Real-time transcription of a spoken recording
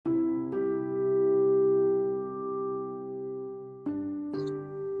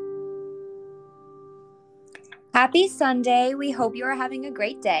Happy Sunday. We hope you are having a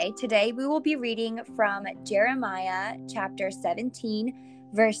great day. Today we will be reading from Jeremiah chapter 17,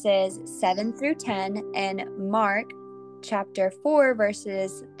 verses 7 through 10, and Mark chapter 4,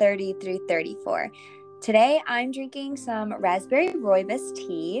 verses 30 through 34. Today I'm drinking some raspberry rooibos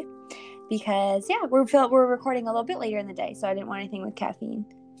tea because, we're recording a little bit later in the day, so I didn't want anything with caffeine.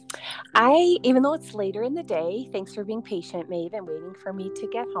 Even though it's later in the day, thanks for being patient, Maeve, and waiting for me to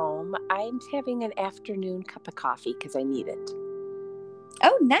get home. I'm having an afternoon cup of coffee because I need it.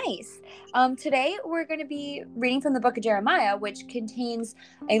 Oh, nice. Today we're going to be reading from the book of Jeremiah, which contains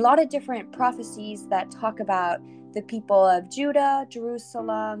a lot of different prophecies that talk about the people of Judah,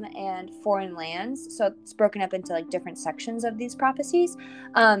 Jerusalem, and foreign lands. So it's broken up into different sections of these prophecies.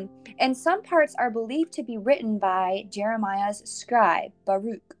 And some parts are believed to be written by Jeremiah's scribe,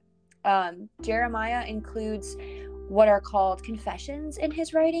 Baruch. Jeremiah includes what are called confessions in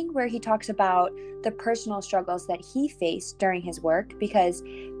his writing, where he talks about the personal struggles that he faced during his work because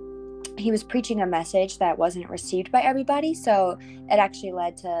he was preaching a message that wasn't received by everybody. So it actually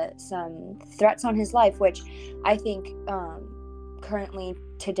led to some threats on his life, which I think currently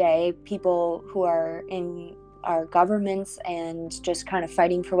today, people who are in our governments and just kind of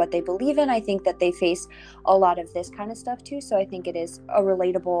fighting for what they believe in, I think that they face a lot of this kind of stuff too. So I think it is a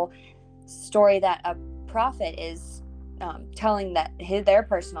relatable story that a prophet is telling their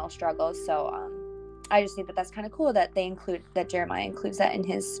personal struggles. So I just think that that's kind of cool that Jeremiah includes that in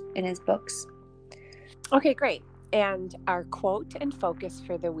his books. Okay, great. And our quote and focus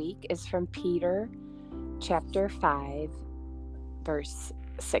for the week is from Peter chapter 5, verse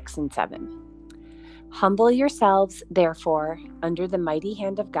 6 and 7. Humble yourselves, therefore, under the mighty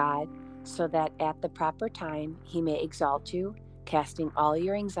hand of God, so that at the proper time he may exalt you, casting all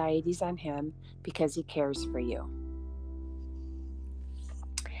your anxieties on him because he cares for you.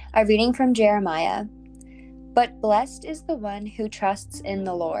 A reading from Jeremiah. But blessed is the one who trusts in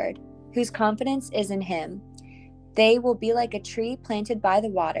the Lord, whose confidence is in him. They will be like a tree planted by the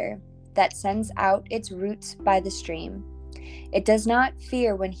water, that sends out its roots by the stream. It does not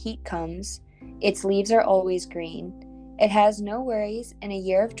fear when heat comes. Its leaves are always green. It has no worries in a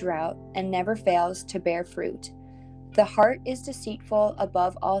year of drought and never fails to bear fruit. The heart is deceitful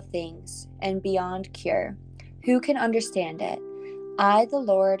above all things and beyond cure. Who can understand it? I, the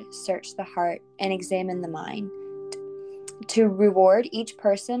Lord, search the heart and examine the mind, to reward each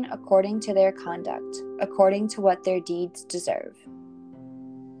person according to their conduct, according to what their deeds deserve.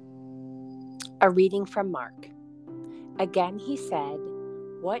 A reading from Mark. Again he said,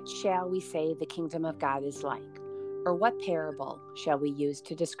 what shall we say the kingdom of God is like? Or what parable shall we use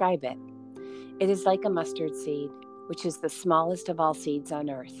to describe it? It is like a mustard seed, which is the smallest of all seeds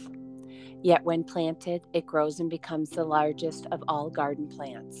on earth. Yet when planted, it grows and becomes the largest of all garden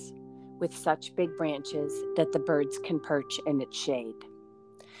plants, with such big branches that the birds can perch in its shade.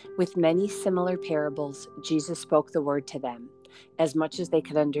 With many similar parables, Jesus spoke the word to them, as much as they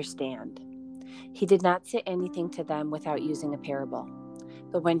could understand. He did not say anything to them without using a parable.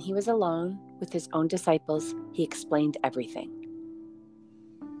 But when he was alone with his own disciples, he explained everything.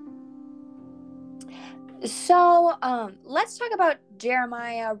 So let's talk about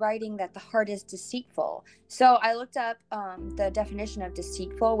Jeremiah writing that the heart is deceitful. So I looked up the definition of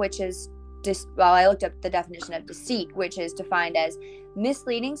deceitful, which is I looked up the definition of deceit, which is defined as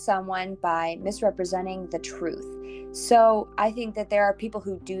misleading someone by misrepresenting the truth. So I think that there are people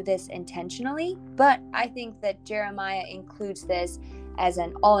who do this intentionally, but I think that Jeremiah includes this as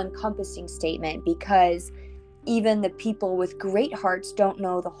an all-encompassing statement because even the people with great hearts don't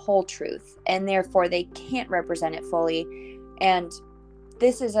know the whole truth, and therefore they can't represent it fully. And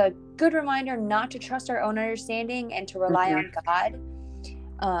this is a good reminder not to trust our own understanding and to rely on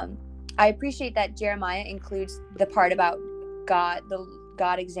God. I appreciate that Jeremiah includes the part about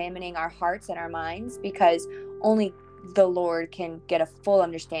God examining our hearts and our minds, because only the Lord can get a full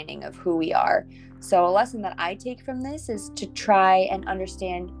understanding of who we are. So a lesson that I take from this is to try and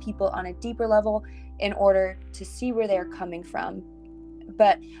understand people on a deeper level in order to see where they're coming from.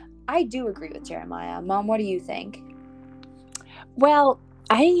 But I do agree with Jeremiah. Mom, what do you think? Well,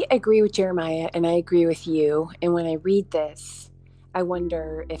 I agree with Jeremiah and I agree with you. And when I read this, I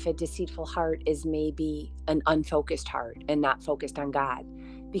wonder if a deceitful heart is maybe an unfocused heart and not focused on God.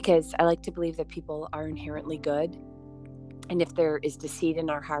 Because I like to believe that people are inherently good. And if there is deceit in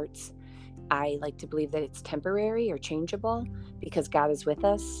our hearts, I like to believe that it's temporary or changeable because God is with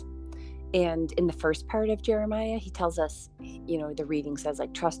us. And in the first part of Jeremiah, he tells us, the reading says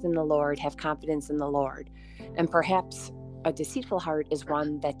trust in the Lord, have confidence in the Lord. And perhaps a deceitful heart is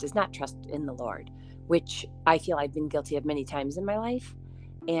one that does not trust in the Lord, which I feel I've been guilty of many times in my life.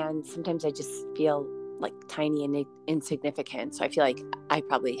 And sometimes I just feel like tiny and insignificant. So I feel like I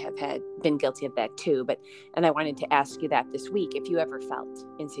probably have been guilty of that too. And I wanted to ask you that this week, if you ever felt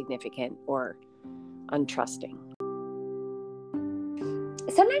insignificant or untrusting.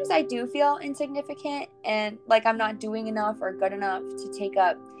 Sometimes I do feel insignificant and like I'm not doing enough or good enough to take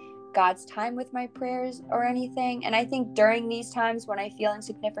up God's time with my prayers or anything. And I think during these times when I feel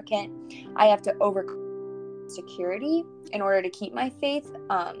insignificant, I have to overcome security in order to keep my faith.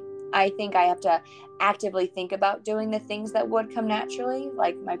 I think I have to actively think about doing the things that would come naturally,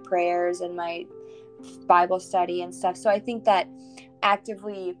 like my prayers and my Bible study and stuff. So I think that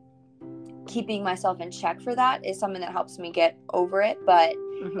actively keeping myself in check for that is something that helps me get over it. But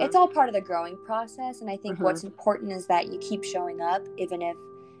it's all part of the growing process. And I think what's important is that you keep showing up, even if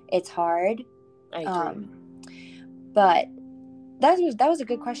it's hard. I agree. But that was a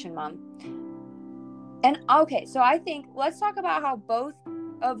good question, Mom. And okay, so I think let's talk about how both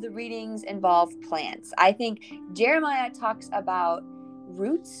of the readings involve plants. I think Jeremiah talks about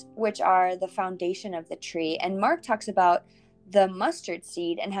roots, which are the foundation of the tree, and Mark talks about the mustard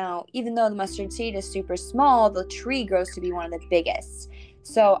seed and how even though the mustard seed is super small, the tree grows to be one of the biggest.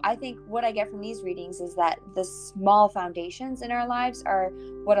 So I think what I get from these readings is that the small foundations in our lives are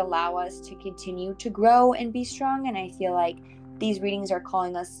what allow us to continue to grow and be strong. And I feel like these readings are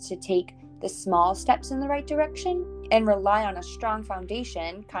calling us to take the small steps in the right direction and rely on a strong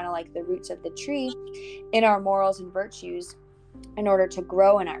foundation, kind of like the roots of the tree, in our morals and virtues in order to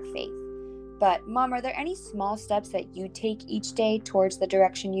grow in our faith. But Mom, are there any small steps that you take each day towards the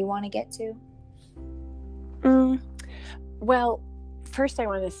direction you want to get to? Well, first I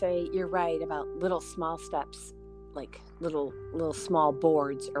want to say you're right about little small steps, like little small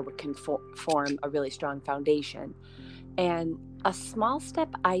boards or what can form a really strong foundation. And a small step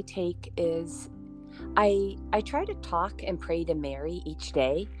I take is I try to talk and pray to Mary each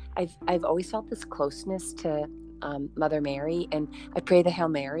day. I've always felt this closeness to Mother Mary, and I pray the Hail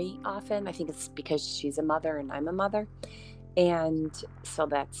Mary often. I think it's because she's a mother and I'm a mother. And so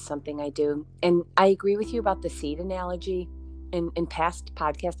that's something I do. And I agree with you about the seed analogy. In past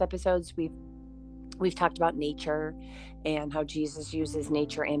podcast episodes, we've talked about nature and how Jesus uses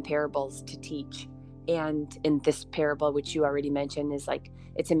nature and parables to teach. And in this parable, which you already mentioned, is like,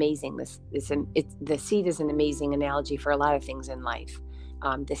 it's amazing. The seed is an amazing analogy for a lot of things in life.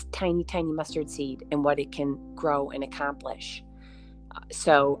 This tiny mustard seed and what it can grow and accomplish.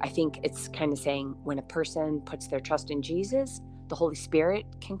 So I think it's kind of saying when a person puts their trust in Jesus, the Holy Spirit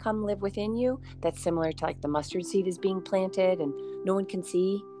can come live within you. That's similar to like the mustard seed is being planted and no one can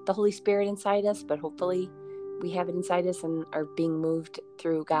see the Holy Spirit inside us, but hopefully we have it inside us and are being moved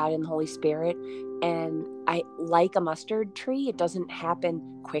through God and the Holy Spirit. And I like a mustard tree. It doesn't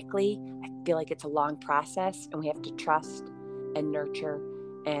happen quickly. I feel like it's a long process and we have to trust and nurture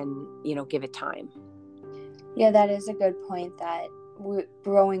and, give it time. Yeah, that is a good point, that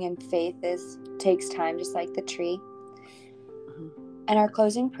growing in faith takes time, just like the tree. And our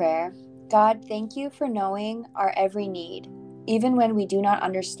closing prayer: God, thank you for knowing our every need, even when we do not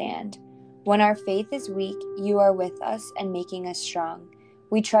understand. When our faith is weak, you are with us and making us strong.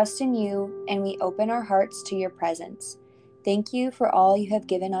 We trust in you and we open our hearts to your presence. Thank you for all you have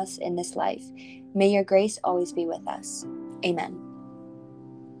given us in this life. May your grace always be with us. Amen.